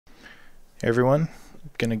Hey everyone, I'm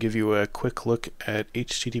going to give you a quick look at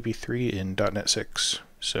HTTP3 in .NET 6.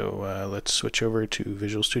 So let's switch over to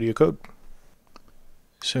Visual Studio Code.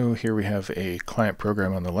 So here we have a client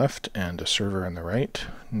program on the left and a server on the right.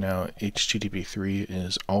 Now HTTP3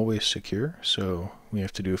 is always secure, so we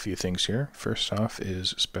have to do a few things here. First off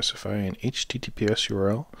is specify an HTTPS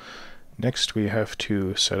URL. Next we have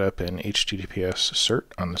to set up an HTTPS cert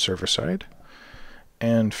on the server side.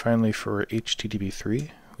 And finally for HTTP3,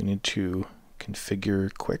 we need to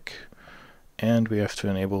configure quick, and we have to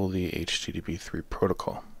enable the HTTP3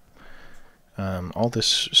 protocol. All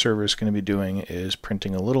this server is going to be doing is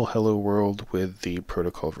printing a little hello world with the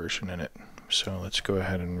protocol version in it. So let's go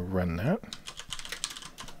ahead and run that.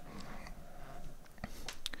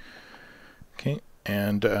 Okay,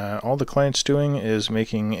 and all the client's doing is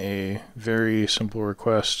making a very simple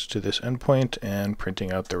request to this endpoint and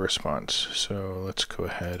printing out the response. So let's go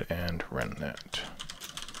ahead and run that.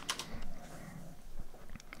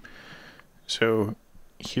 So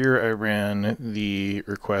here I ran the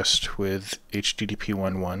request with HTTP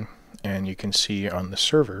 1.1, and you can see on the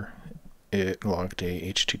server it logged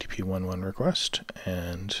a HTTP 1.1 request,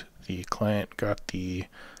 and the client got the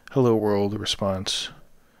hello world response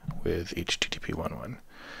with HTTP 1.1.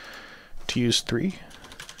 To use 3,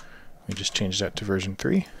 we just change that to version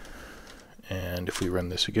 3, and if we run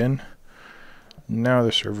this again, now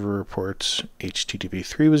the server reports HTTP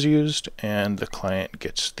 3 was used, and the client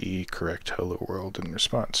gets the correct hello world in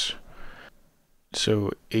response.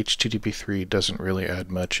 So HTTP 3 doesn't really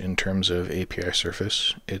add much in terms of API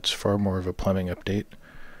surface. It's far more of a plumbing update.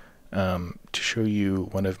 To show you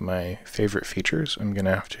one of my favorite features, I'm going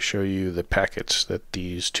to have to show you the packets that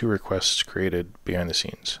these two requests created behind the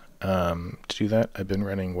scenes. To do that, I've been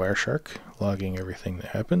running Wireshark, logging everything that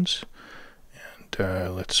happens.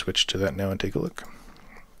 Let's switch to that now and take a look.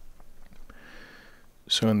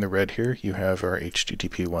 So in the red here you have our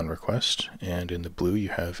HTTP 1 request, and in the blue you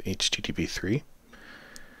have HTTP 3.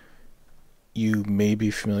 You may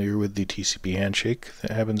be familiar with the TCP handshake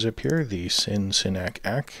that happens up here, the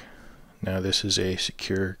SYN/SYN/ACK/ACK. Now this is a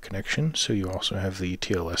secure connection, so you also have the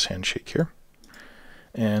TLS handshake here.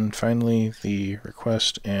 And finally the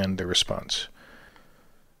request and the response.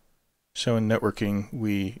 So in networking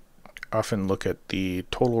we often look at the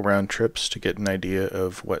total round trips to get an idea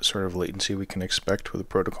of what sort of latency we can expect with a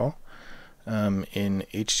protocol. In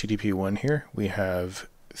HTTP 1 here, we have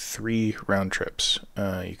 3 round trips.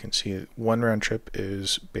 You can see one round trip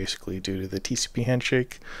is basically due to the TCP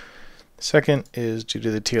handshake, the second is due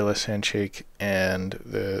to the TLS handshake, and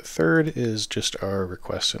the third is just our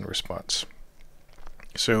request and response.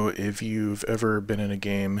 So if you've ever been in a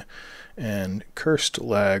game and cursed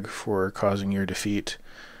lag for causing your defeat,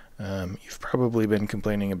 you've probably been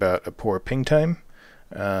complaining about a poor ping time.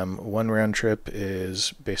 One round trip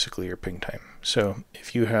is basically your ping time. So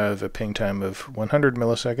if you have a ping time of 100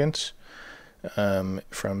 milliseconds,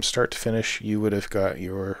 from start to finish, you would have got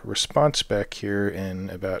your response back here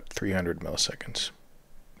in about 300 milliseconds.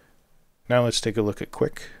 Now let's take a look at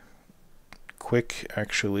Quick. Quick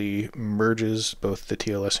actually merges both the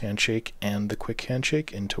TLS handshake and the Quick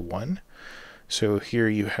handshake into one. So here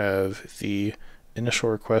you have the initial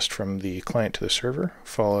request from the client to the server,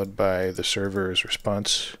 followed by the server's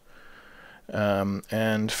response.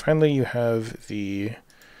 And finally you have the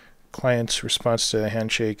client's response to the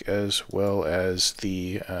handshake as well as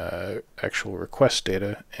the actual request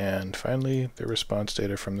data, and finally the response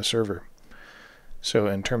data from the server. So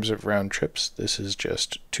in terms of round trips, this is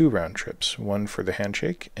just 2 round trips, one for the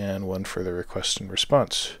handshake and one for the request and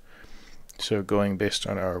response. So going based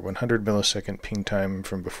on our 100 millisecond ping time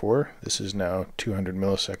from before, this is now 200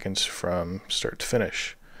 milliseconds from start to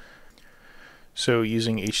finish. So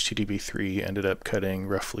using HTTP3 ended up cutting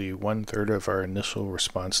roughly 1/3 of our initial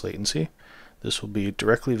response latency. This will be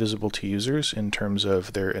directly visible to users in terms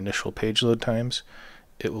of their initial page load times.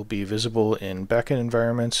 It will be visible in backend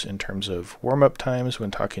environments in terms of warm-up times when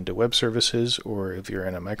talking to web services, or if you're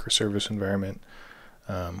in a microservice environment.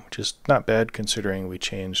 Which is not bad considering we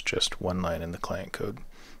changed just one line in the client code.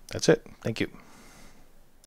 That's it. Thank you.